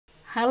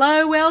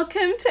Hello,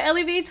 welcome to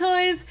LEV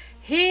Toys.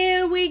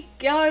 Here we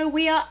go.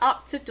 We are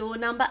up to door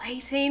number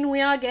 18.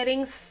 We are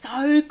getting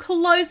so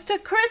close to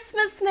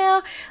Christmas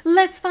now.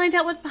 Let's find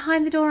out what's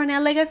behind the door on our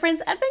Lego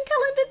Friends Advent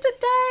Calendar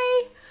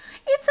today.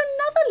 It's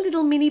another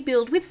little mini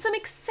build with some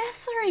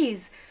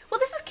accessories. Well,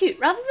 this is cute.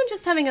 Rather than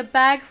just having a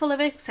bag full of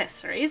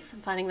accessories,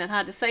 I'm finding that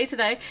hard to say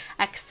today,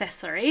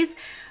 accessories,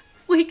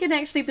 we can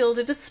actually build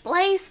a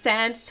display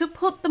stand to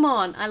put them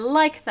on. I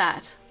like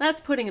that. That's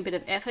putting a bit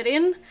of effort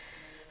in.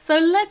 So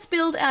let's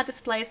build our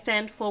display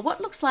stand for what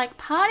looks like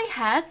party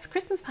hats,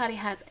 Christmas party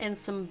hats, and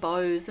some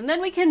bows. And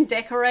then we can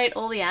decorate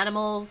all the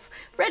animals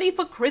ready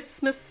for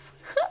Christmas.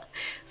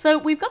 So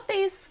we've got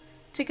these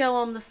to go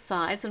on the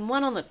sides and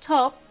one on the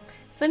top.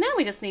 So now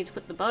we just need to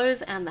put the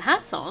bows and the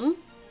hats on,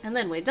 and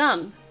then we're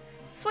done.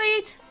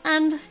 Sweet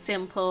and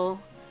simple.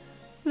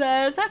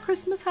 There's our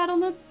Christmas hat on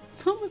the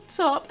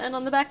top, and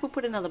on the back we'll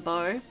put another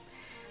bow.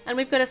 And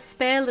we've got a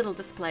spare little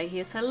display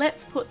here, so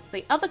let's put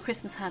the other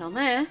Christmas hat on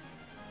there.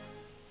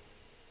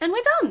 And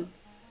we're done.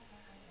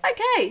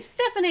 Okay,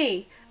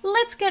 Stephanie,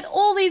 let's get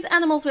all these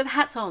animals with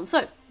hats on.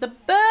 So the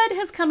bird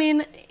has come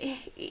in.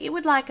 It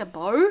would like a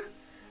bow.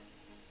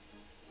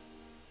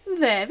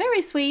 There,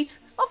 very sweet.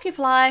 Off you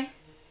fly.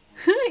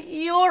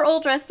 You're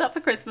all dressed up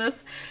for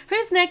Christmas.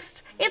 Who's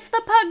next? It's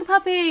the pug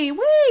puppy.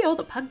 Whee! Oh,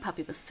 the pug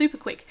puppy was super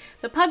quick.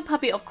 The pug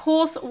puppy, of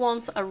course,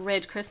 wants a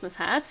red Christmas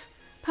hat.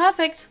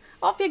 Perfect.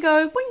 Off you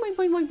go. Boing, boing,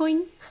 boing, boing,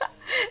 boing.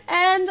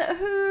 And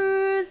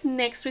who's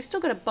next? We've still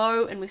got a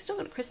bow and we've still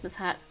got a Christmas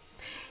hat.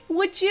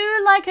 Would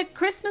you like a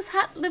Christmas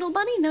hat, little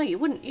bunny? No, you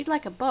wouldn't. You'd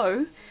like a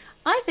bow.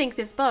 I think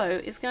this bow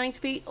is going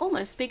to be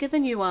almost bigger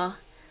than you are.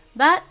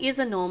 That is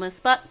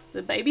enormous, but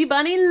the baby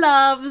bunny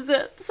loves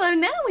it. So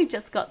now we've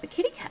just got the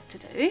kitty cat to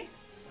do.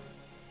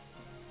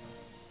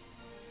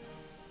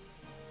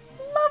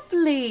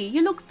 Lovely.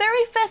 You look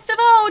very festive.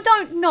 Oh,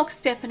 don't knock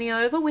Stephanie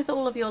over with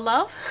all of your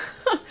love.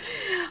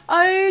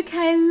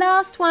 Okay,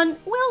 last one.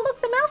 Well,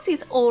 look, the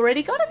mousie's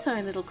already got its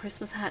own little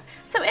Christmas hat.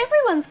 So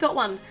everyone's got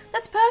one.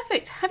 That's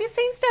perfect. Have you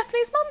seen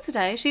Stephanie's mum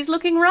today? She's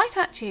looking right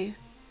at you.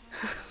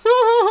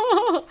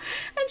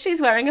 And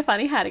she's wearing a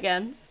funny hat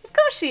again. Of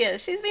course she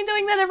is. She's been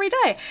doing that every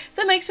day.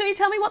 So make sure you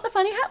tell me what the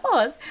funny hat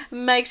was.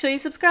 Make sure you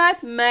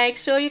subscribe. Make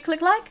sure you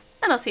click like.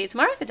 And I'll see you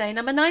tomorrow for day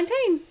number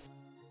 19.